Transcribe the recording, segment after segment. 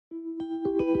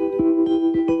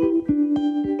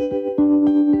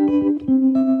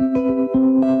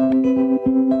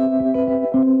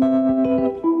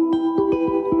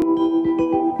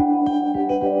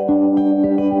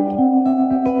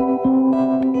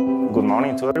Good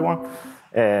morning to everyone.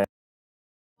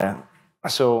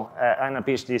 I'm a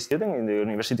PhD student in the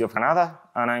University of Granada,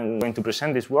 and I'm going to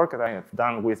present this work that I have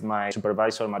done with my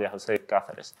supervisor, Maria Jose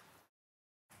Cáceres.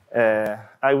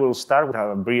 I will start with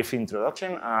a brief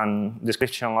introduction and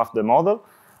description of the model,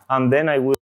 and then I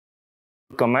will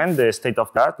comment the state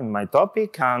of the art in my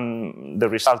topic and the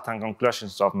results and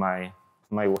conclusions of my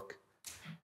work.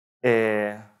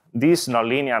 These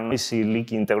nonlinear noisy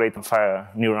leaky integrated fire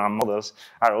neuronal models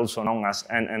are also known as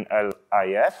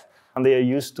NNLIF, and they are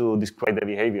used to describe the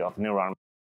behavior of neural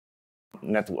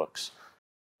networks.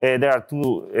 There are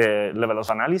two levels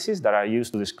of analysis that are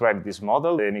used to describe this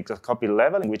model: the microscopic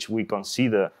level, in which we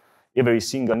consider every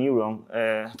single neuron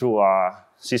through a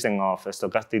system of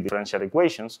stochastic differential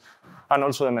equations, and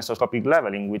also the mesoscopic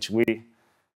level, in which we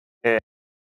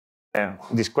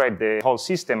describe the whole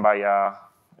system by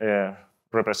a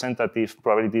representative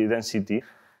probability density,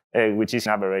 which is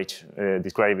an average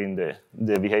describing the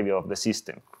behavior of the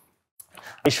system.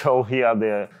 I show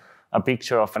here a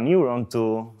picture of a neuron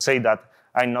to say that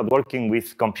I'm not working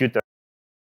with computer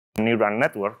neural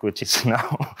network, which is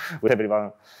now what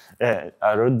everyone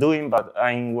are doing, but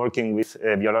I'm working with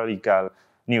biological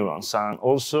neurons, and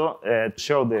also to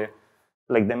show the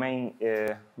main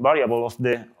variable of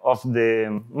the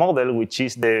model, which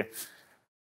is the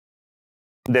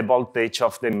voltage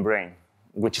of the membrane,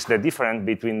 which is the difference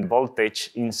between the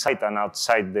voltage inside and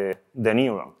outside the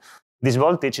neuron. This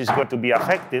voltage is going to be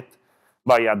affected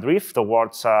by a drift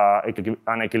towards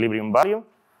an equilibrium value,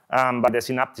 by the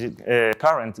synaptic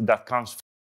current that comes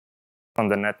from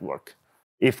the network.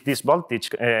 If this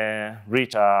voltage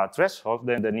reaches a threshold,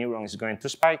 then the neuron is going to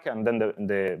spike, and then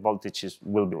the voltage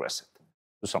will be reset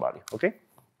to some value. Okay?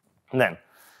 Then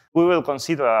we will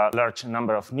consider a large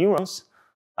number of neurons,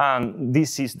 and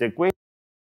this is the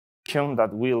equation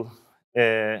that will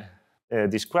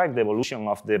describe the evolution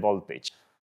of the voltage.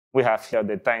 We have here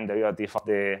the time derivative of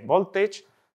the voltage,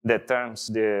 the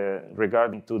terms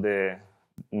regarding to the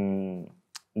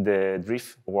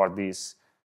drift toward this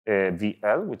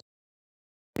VL, which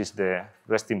is the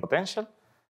resting potential,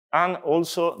 and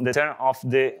also the term of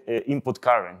the input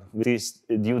current, which is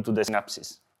due to the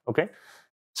synapses. Okay?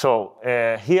 So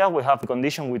here we have the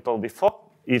condition we told before.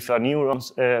 If a neuron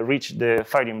reach the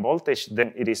firing voltage,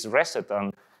 then it is reset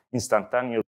and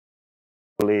instantaneously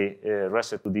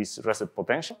reset to this reset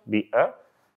potential, VR.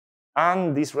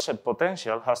 And this reset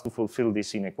potential has to fulfill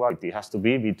this inequality. It has to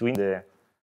be between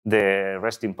the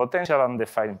resting potential and the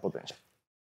firing potential.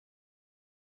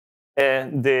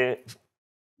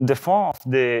 The form of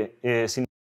the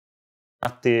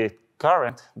synaptic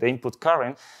current, the input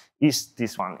current, is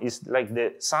this one. It's like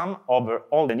the sum over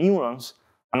all the neurons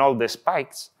and all the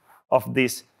spikes of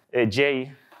this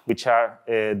J, which are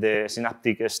the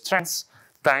synaptic strengths,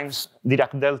 times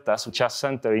Dirac deltas, which are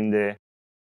centered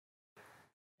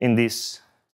in this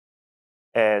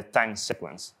time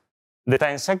sequence. The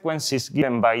time sequence is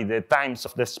given by the times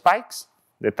of the spikes,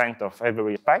 the time of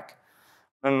every spike,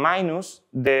 and minus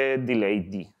the delay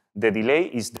D. The delay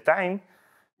is the time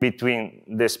between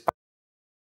the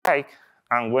spike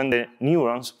and when the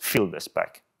neurons feel the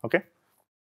spike. Okay?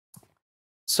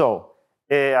 So,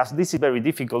 as this is very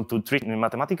difficult to treat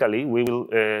mathematically, we will,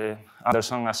 under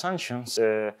some assumptions,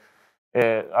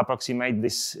 approximate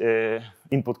this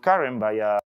input current by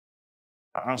a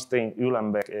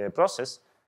Einstein-Uhlenbeck process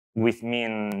with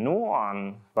mean nu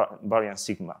and variance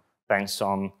sigma times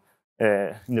some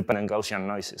independent Gaussian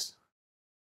noises.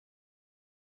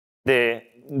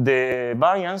 The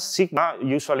variance sigma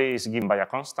usually is given by a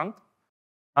constant,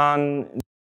 and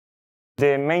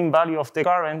the main value of the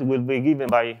current will be given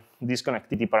by this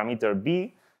connectivity parameter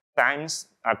B times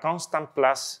a constant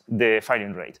plus the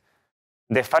firing rate.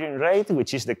 The firing rate,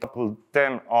 which is the coupled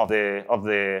term of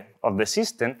the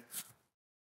system,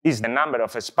 is the number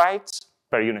of spikes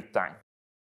per unit time.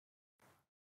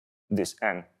 This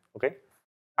N, okay?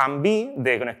 And B,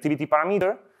 the connectivity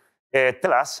parameter,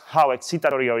 tells us how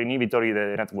excitatory or inhibitory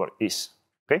the network is.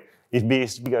 Okay? If B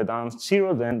is bigger than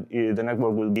 0, then the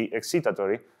network will be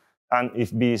excitatory. And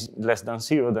if B is less than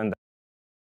 0, then the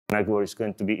network is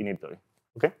going to be inhibitory.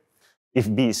 Okay? If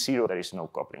B is 0, there is no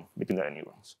coupling between the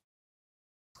neurons.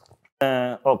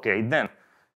 Okay, then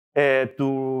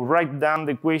to write down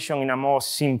the equation in a more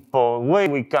simple way,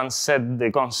 we can set the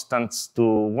constants to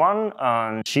 1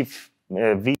 and shift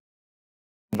V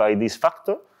by this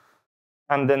factor,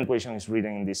 and then the equation is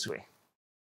written in this way.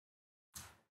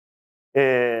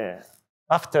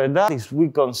 After that, if we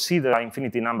consider an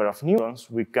infinity number of neurons,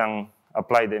 we can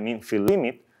apply the mean field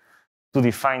limit to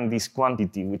define this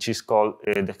quantity, which is called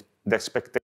the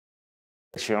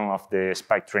expectation of the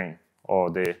spike train, or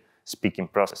the speaking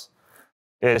process.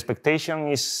 expectation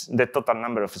is the total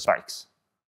number of spikes,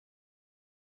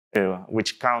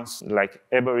 which counts like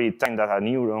every time that a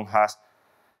neuron has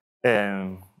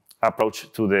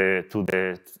approached to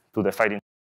the firing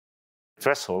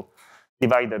threshold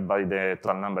divided by the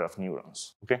total number of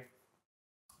neurons. Okay.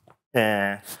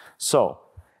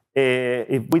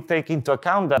 If we take into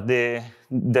account that the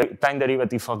time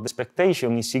derivative of the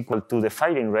expectation is equal to the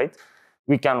firing rate,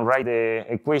 we can write the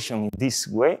equation in this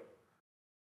way.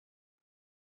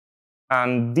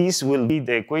 And this will be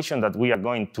the equation that we are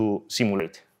going to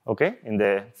simulate, okay,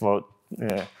 for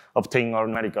obtaining our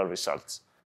numerical results.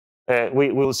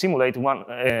 We will simulate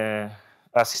a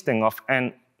system of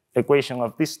n equation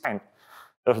of this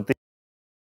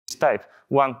type,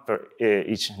 one per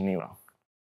each neuron.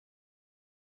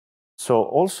 So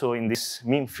also in this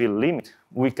mean field limit,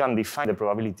 we can define the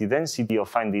probability density of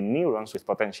finding neurons with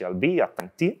potential B at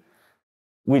time t,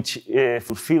 which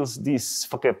fulfills this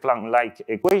Fokker-Planck-like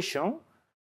equation,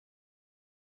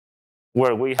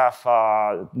 where we have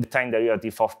the time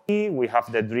derivative of P, we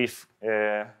have the drift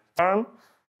term,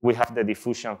 we have the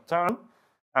diffusion term,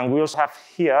 and we also have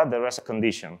here the reset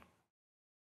condition,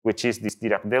 which is this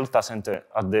Dirac delta center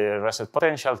at the reset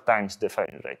potential times the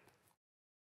firing rate.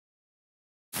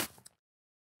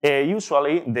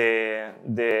 Usually,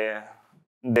 the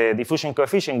diffusion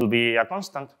coefficient will be a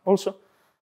constant also,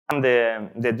 and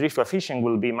the drift coefficient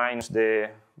will be minus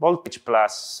the voltage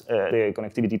plus the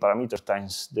connectivity parameter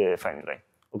times the firing rate.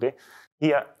 Okay,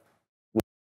 here we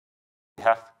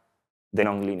have the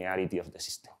nonlinearity of the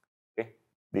system. Okay,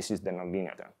 this is the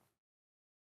nonlinear term.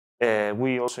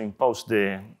 We also impose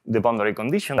the boundary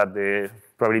condition that the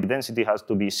probability density has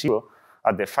to be 0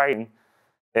 at the firing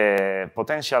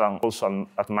potential and also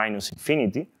at minus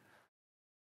infinity.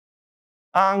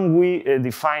 And we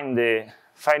define the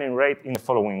firing rate in the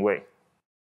following way,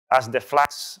 as the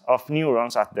flux of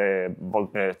neurons at the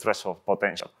threshold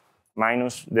potential,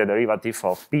 minus the derivative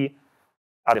of P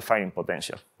at the firing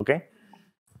potential, okay?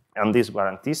 And this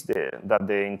guarantees that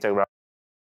the integral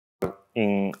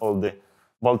in all the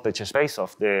voltage space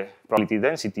of the probability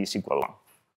density is equal to 1.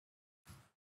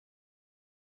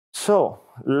 So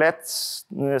let's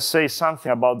say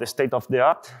something about the state of the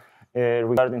art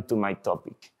regarding to my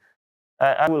topic.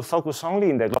 I will focus only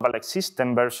in the global X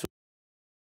system versus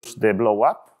the blow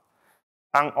up,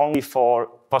 and only for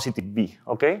positive B,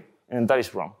 okay? And that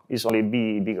is wrong. It's only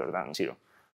B bigger than 0.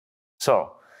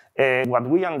 So what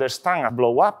we understand as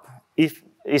blow up is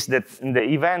the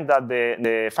event that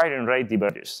the firing rate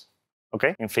diverges,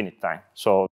 okay? Infinite time.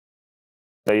 So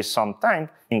there is some time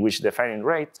in which the firing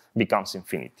rate becomes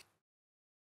infinity.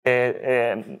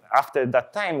 After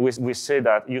that time, we say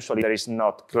that usually there is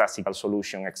not classical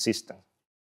solution existent.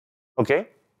 Okay?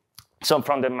 So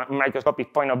from the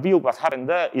microscopic point of view, what happened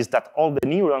there is that all the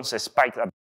neurons spike at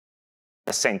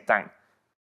the same time.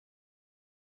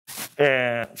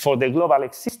 For the global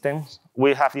existence,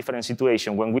 we have different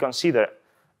situations when we consider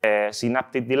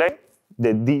synaptic delay,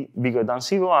 the D bigger than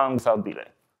 0, and without delay.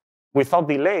 Without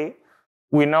delay,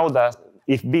 we know that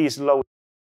if B is low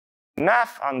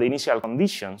enough and the initial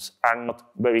conditions are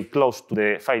not very close to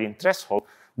the firing threshold,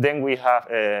 then we have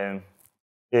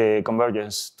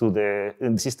convergence to the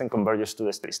system converges to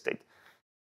the steady state.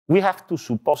 We have to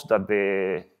suppose that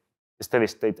the steady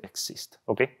state exists.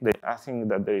 Okay, I think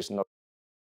that there is not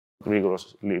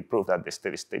rigorously proof that the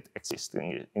steady state exists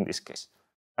in this case.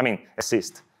 I mean,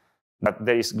 exists, but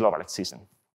there is global existence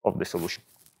of the solution.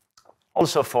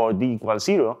 Also, for D equals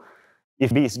 0,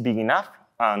 if B is big enough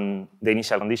and the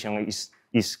initial condition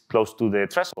is close to the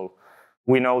threshold,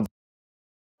 we know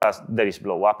that there is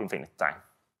blow up infinite time.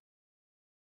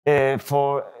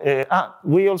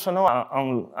 We also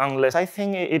know, unless I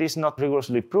think it is not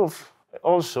rigorously proved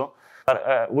also,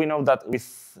 but we know that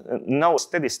with no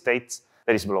steady states,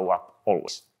 there is blow up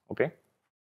always, okay?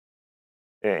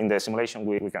 In the simulation,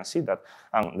 we can see that,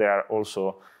 and there are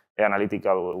also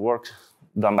analytical works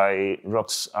done by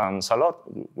Rox and Salot,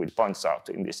 which points out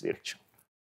in this direction.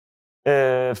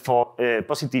 For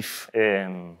positive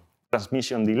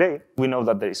transmission delay, we know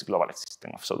that there is global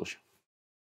existence of solution.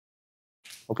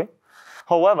 Okay.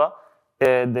 However,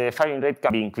 the firing rate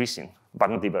can be increasing, but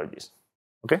not diverges.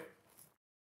 Okay.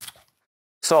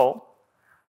 So,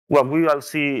 what we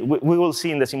will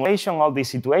see in the simulation all these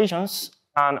situations,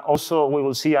 and also we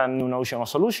will see a new notion of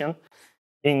solution,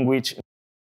 in which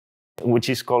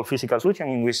is called physical solution,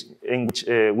 in which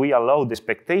we allow the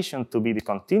expectation to be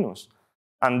discontinuous.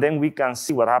 And then we can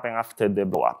see what happened after the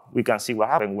blow up. We can see what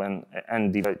happened when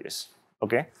n diverges.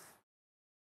 Okay.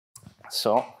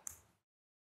 So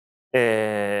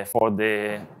for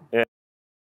the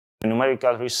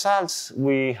numerical results,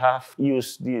 we have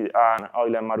used an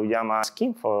Euler-Maruyama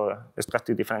scheme for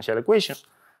stochastic differential equations.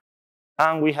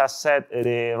 And we have set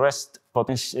the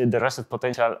rested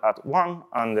potential at 1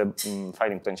 and the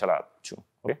firing potential at 2.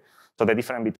 Okay? So the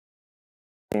difference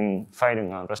between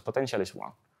firing and rest potential is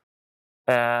 1.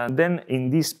 Then in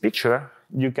this picture,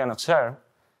 you can observe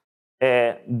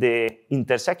the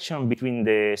intersection between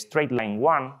the straight line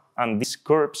 1 and these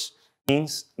curves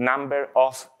means number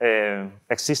of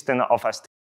existence of a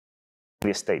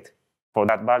steady state for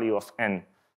that value of n.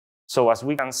 So as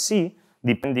we can see,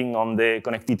 depending on the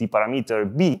connectivity parameter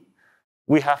b,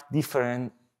 we have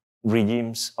different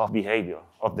regimes of behavior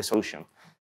of the solution.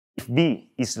 If b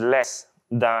is less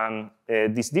than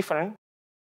this difference,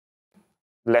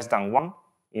 less than 1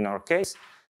 in our case,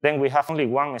 then we have only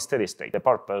one steady state, the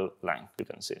purple line, you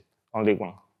can see it, only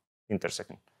one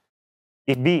intersection.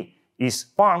 If b is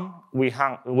 1, we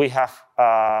have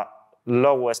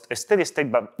lowest steady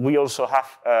state, but we also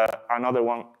have another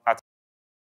one at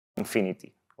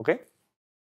infinity, okay?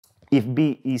 If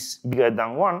b is bigger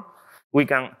than 1, we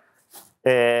can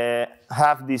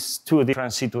have these two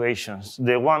different situations,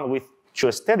 the one with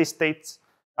two steady states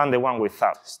and the one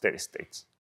without steady states.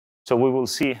 So we will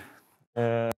see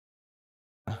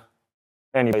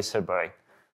anyway separate.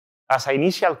 As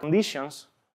initial conditions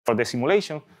for the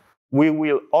simulation, we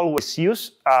will always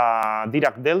use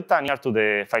Dirac delta near to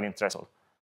the firing threshold.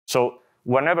 So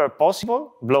whenever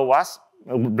possible, blow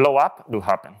up will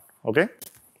happen, okay?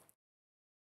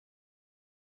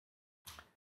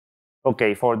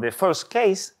 Okay, for the first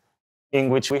case, in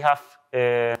which we have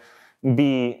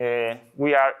we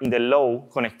are in the low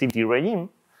connectivity regime,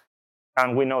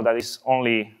 and we know that it's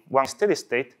only one steady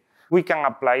state, we can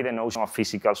apply the notion of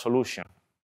physical solution.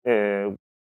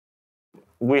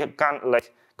 We can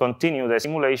continue the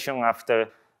simulation after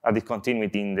a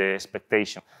discontinuity in the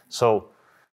expectation. So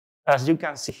as you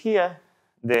can see here,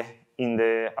 in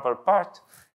the upper part,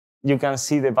 you can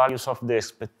see the values of the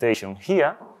expectation.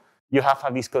 Here, you have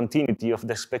a discontinuity of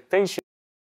the expectation,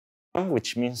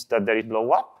 which means that there is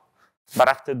blow up. But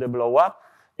after the blow up,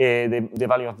 the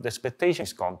value of the expectation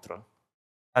is controlled.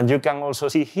 And you can also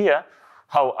see here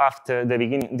how after the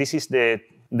beginning, this is the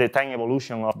time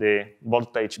evolution of the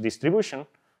voltage distribution.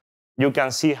 You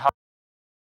can see how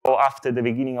after the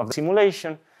beginning of the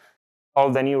simulation,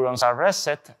 all the neurons are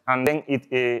reset, and then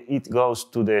it goes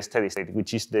to the steady state,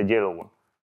 which is the yellow one.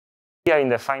 Here in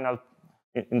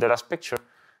the last picture,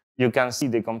 you can see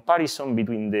the comparison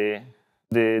between the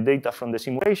data from the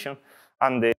simulation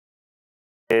and the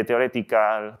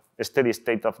theoretical steady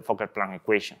state of Fokker-Planck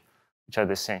equation, which are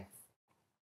the same.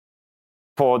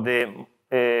 For the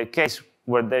case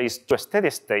where there is two steady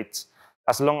states,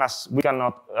 as long as we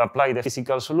cannot apply the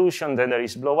physical solution, then there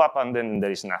is blow up, and then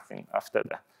there is nothing after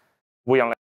that. We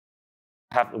only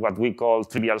have what we call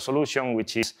trivial solution,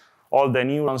 which is all the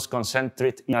neurons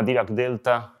concentrate in a Dirac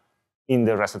delta in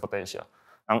the rested potential,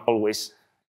 and always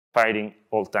firing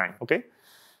all time, okay?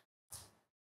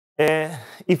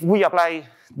 If we apply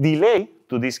delay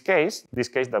to this case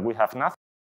that we have nothing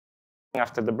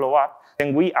after the blow up,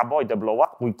 then we avoid the blow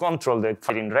up. We control the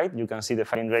firing rate. You can see the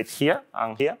firing rate here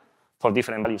and here for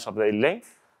different values of the delay.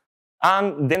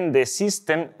 And then the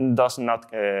system does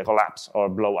not collapse or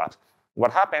blow up.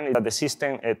 What happens is that the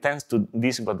system tends to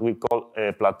this what we call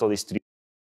a plateau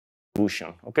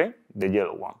distribution, okay? The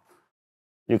yellow one.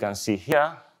 You can see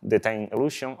here the time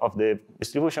evolution of the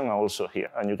distribution, and also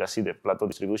here. And you can see the plateau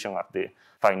distribution of the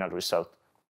final result.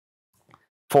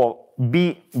 For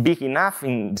B big enough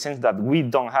in the sense that we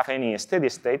don't have any steady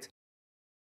state,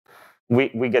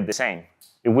 we get the same.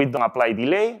 If we don't apply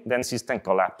delay, then system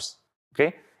collapse,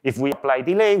 okay? If we apply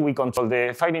delay, we control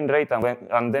the firing rate,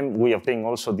 and then we obtain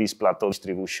also this plateau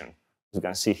distribution. You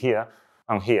can see here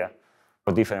and here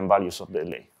for different values of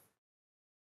delay,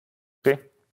 okay?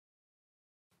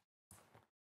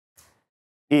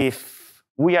 If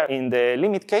we are in the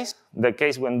limit case, the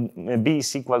case when B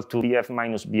is equal to BF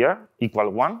minus BR equal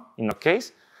 1 in our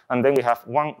case, and then we have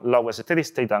one lowest steady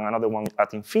state and another one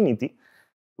at infinity,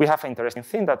 we have an interesting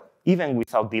thing that even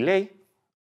without delay,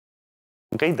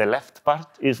 okay, the left part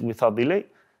is without delay,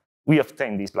 we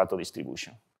obtain this plateau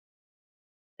distribution.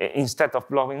 Instead of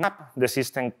blowing up, the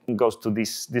system goes to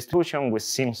this distribution, which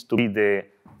seems to be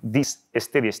this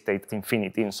steady state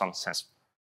infinity in some sense,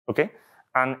 okay?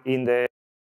 And in the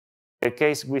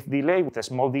case with delay, with a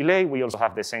small delay, we also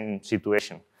have the same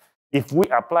situation. If we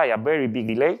apply a very big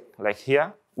delay, like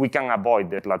here, we can avoid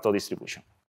the plateau distribution.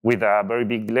 With a very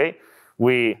big delay,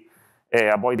 we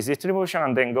avoid this distribution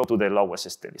and then go to the lowest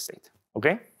steady state,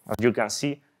 okay? As you can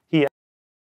see here,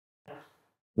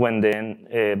 when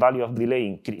the value of delay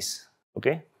increase,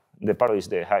 okay? the parallel is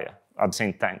the higher at the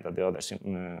same time that the other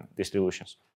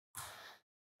distributions.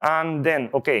 And then,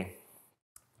 okay,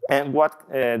 and what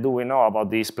do we know about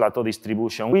this plateau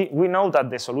distribution? We know that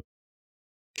the solution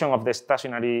of the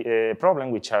stationary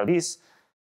problem, which are these,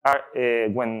 are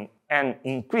when n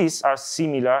increase, are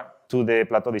similar to the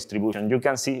plateau distribution. You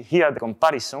can see here the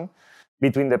comparison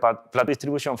between the plateau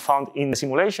distribution found in the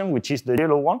simulation, which is the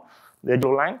yellow one, the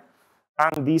yellow line,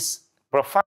 and these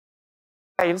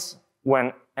profiles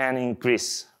when n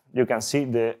increase. You can see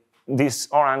this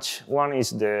orange one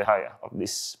is the higher of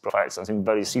these profiles, something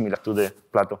very similar to the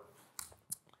plateau.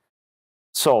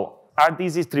 So, are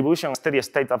these distributions steady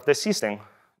state of the system?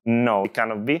 No, it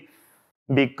cannot be,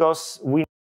 because we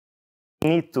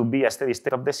need to be a steady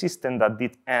state of the system that the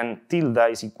n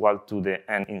tilde is equal to the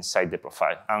n inside the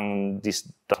profile, and this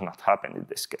does not happen in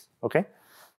this case, okay?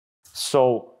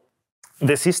 So,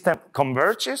 the system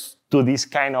converges to this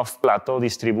kind of plateau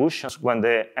distributions when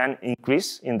the n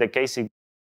increase, in the case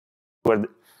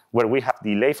where we have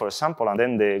delay, for example, and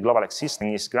then the global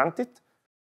existence is granted.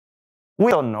 We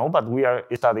don't know, but we are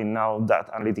studying now that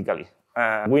analytically.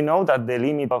 We know that the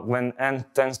limit of when n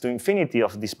tends to infinity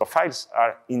of these profiles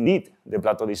are indeed the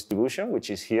plateau distribution,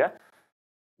 which is here.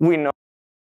 We know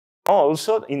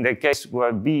also in the case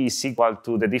where B is equal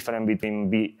to the difference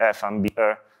between BF and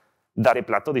BR, that the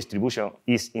plateau distribution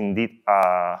is indeed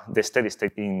the steady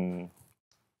state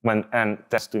when n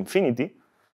tends to infinity.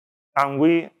 And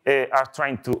we are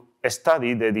trying to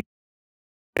study the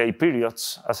decay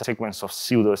periods as a sequence of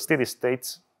pseudo steady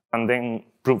states and then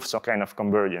prove some kind of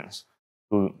convergence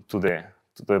to the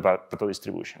plateau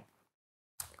distribution.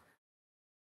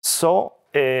 So,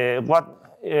 what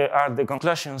are the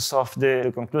conclusions of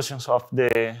the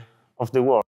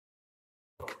work?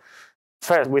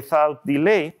 First, without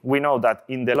delay, we know that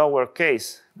in the lower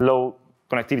case, low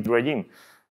connectivity regime,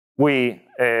 we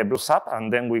blows up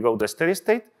and then we go to steady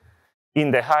state. In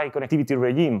the high connectivity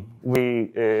regime,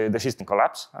 the system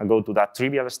collapses and go to that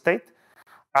trivial state.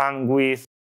 And with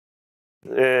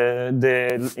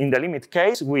in the limit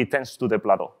case, we tend to the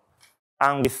plateau.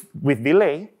 And with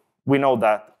delay, we know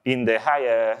that in the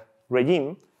higher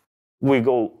regime, we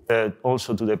go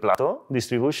also to the plateau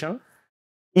distribution,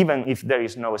 even if there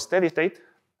is no steady state.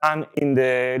 And in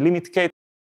the limit case,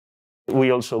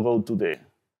 we also go to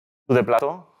the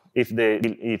plateau if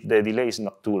the delay is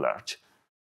not too large.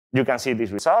 You can see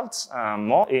these results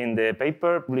more in the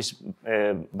paper published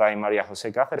by Maria Jose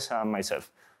Cáceres and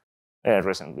myself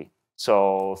recently.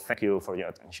 So thank you for your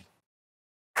attention.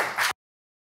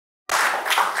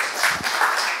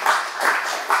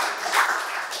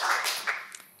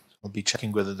 I'll be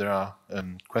checking whether there are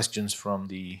questions from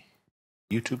the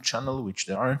YouTube channel, which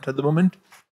there aren't at the moment.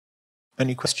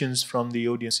 Any questions from the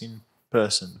audience in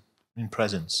person, in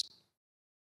presence?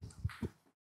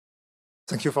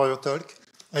 Thank you for your talk.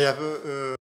 I have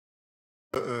a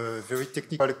very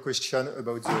technical question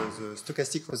about the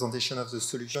stochastic representation of the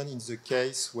solution in the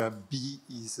case where B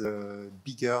is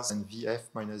bigger than VF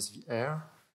minus VR.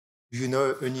 Do you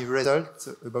know any result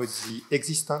about the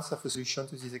existence of a solution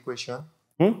to this equation?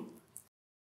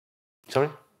 Sorry?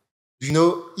 Do you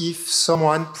know if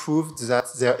someone proved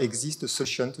that there exists a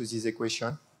solution to this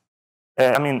equation?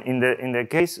 I mean, in the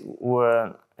case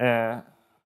where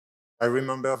I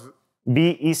remember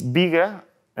B is bigger,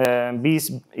 B is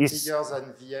bigger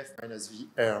than VF minus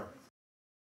VR.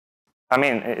 I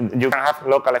mean, you can have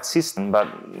local existence, but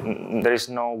there is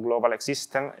no global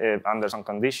existence under some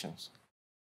conditions.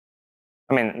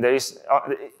 I mean, there is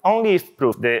only if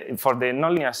proof for the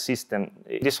nonlinear system,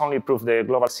 it is only proof the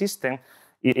global system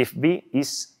if B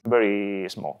is very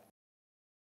small.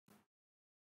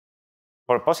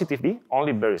 For positive B,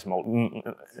 only very small.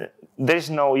 There is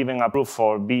no even a proof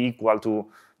for B equal to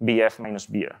BF minus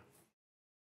BR.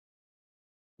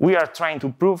 We are trying to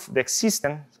prove the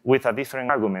existence with a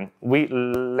different argument. We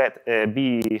let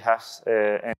B has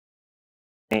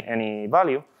any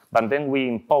value, but then we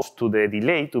impose to the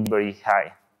delay to very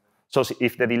high. So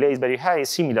if the delay is very high,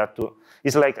 it's similar to,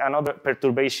 it's like another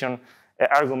perturbation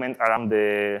argument around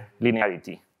the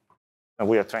linearity. And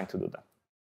we are trying to do that.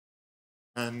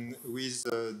 And with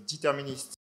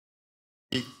deterministic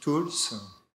tools,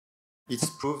 it's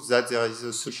proved that there is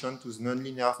a solution to the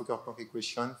nonlinear Fokker-Planck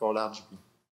equation for large B.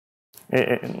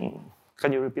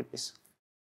 Can you repeat this?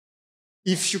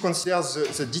 If you consider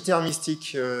the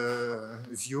deterministic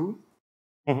view,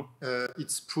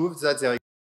 it's proved that there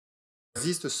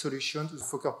exists a solution to the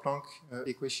Fokker-Planck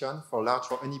equation for large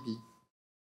for any B.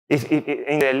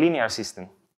 In the linear system?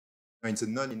 No, in the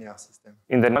nonlinear system.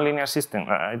 In the nonlinear system,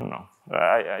 I don't know.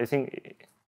 I think,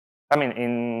 I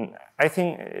mean, I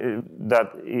think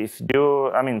that if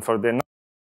you, I mean, for the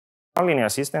nonlinear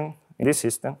system, in this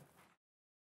system,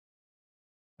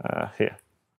 here.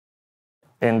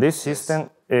 In this system,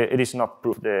 it is not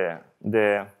proof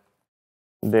the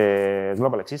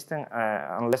global existence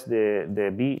unless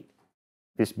this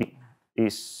B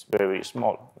is very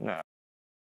small.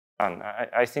 And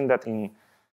I think that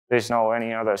there's no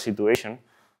any other situation.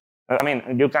 I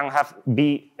mean, you can have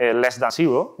B less than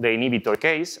 0, the inhibitory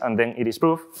case, and then it is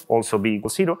proof, also B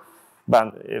equals 0.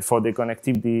 But for the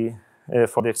connectivity,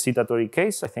 for the excitatory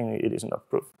case, I think it is not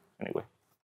proof anyway.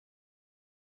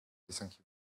 Thank you.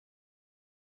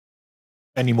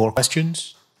 Any more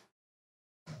questions?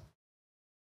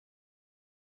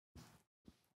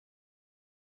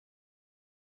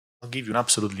 I'll give you an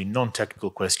absolutely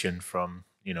non-technical question from,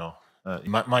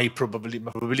 my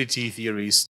probability theory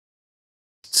is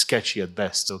sketchy at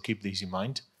best, so keep these in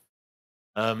mind.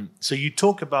 So you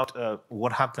talk about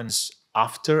what happens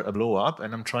after a blow-up,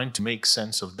 and I'm trying to make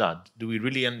sense of that. Do we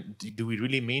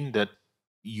really mean that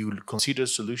you consider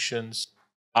solutions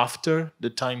after the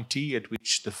time t at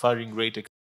which the firing rate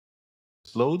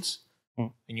explodes,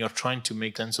 and you're trying to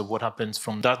make sense of what happens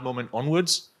from that moment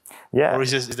onwards? Yeah. Or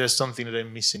is there something that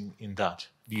I'm missing in that?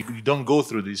 You don't go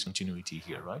through this continuity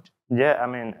here, right? Yeah, I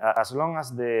mean, as long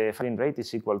as the firing rate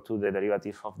is equal to the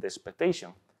derivative of the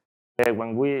expectation.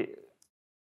 When we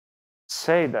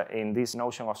say that in this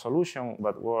notion of solution,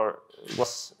 but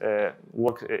was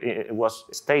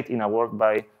stated in a work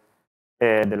by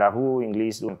De La Rue,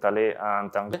 Inglis, Tallet,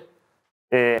 and Tanguay,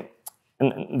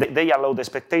 they allow the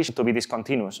expectation to be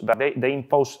discontinuous, but they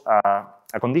impose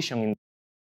a condition in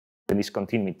the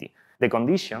discontinuity. The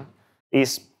condition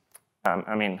is,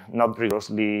 I mean, not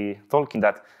rigorously talking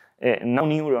that no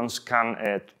neurons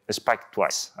can spike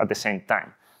twice at the same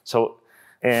time. So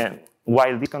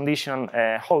while this condition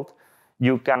holds,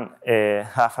 you can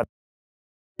have a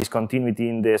discontinuity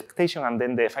in the expectation, and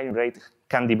then the firing rate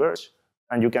can diverge,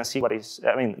 and you can see what is.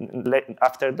 I mean,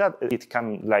 after that, it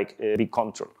can be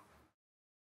controlled.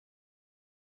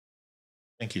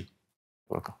 Thank you.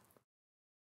 Welcome.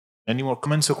 Any more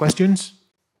comments or questions?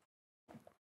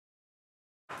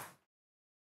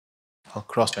 I'll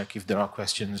cross-check if there are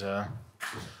questions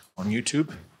on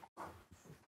YouTube.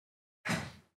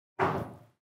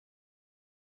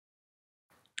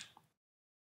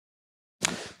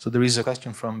 So there is a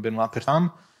question from Benoit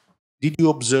Pertam. Did you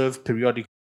observe periodic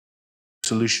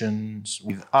solutions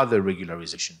with other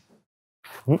regularization?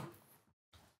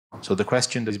 So the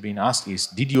question that is being asked is,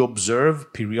 did you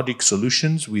observe periodic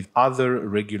solutions with other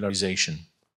regularization?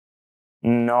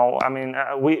 No, I mean,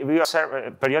 we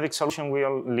observe periodic solution, we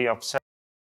only observe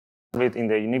it in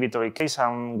the inhibitory case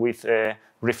and with a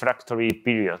refractory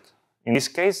period. In this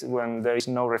case, when there is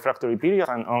no refractory period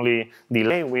and only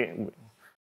delay,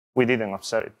 we didn't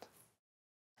observe it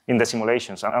in the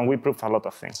simulations, and we proved a lot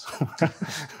of things.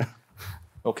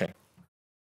 Okay.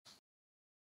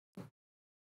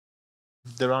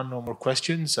 There are no more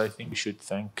questions. I think we should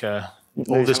thank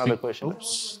all the speakers.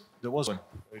 Oops, there was one.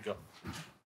 There we go.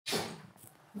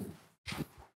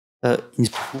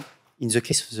 In the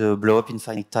case of the blow-up in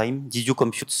finite time, did you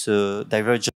compute the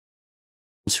divergence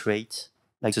rate,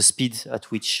 like the speed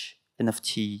at which n of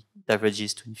t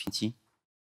diverges to infinity?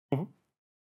 Mm-hmm.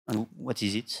 And what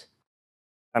is it?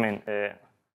 I mean,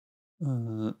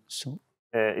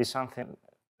 is something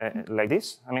like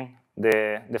this? I mean,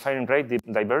 the firing rate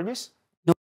diverges?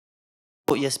 No.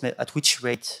 Oh, yes, but at which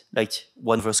rate? Like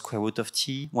 1 over square root of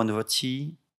t, 1 over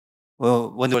t,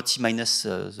 well, 1 over t minus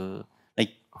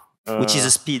which is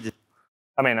the speed?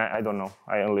 I mean, I don't know.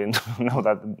 I only know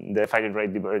that the firing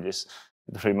rate diverges.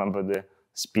 I don't remember the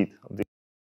speed of the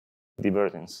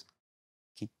divergence.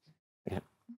 Okay. Yeah.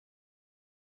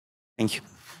 Thank you.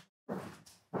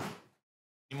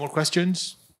 Any more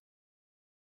questions?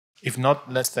 If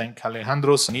not, let's thank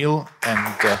Alejandro, Sunil,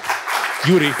 and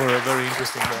Curie for a very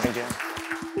interesting talk. Thank you.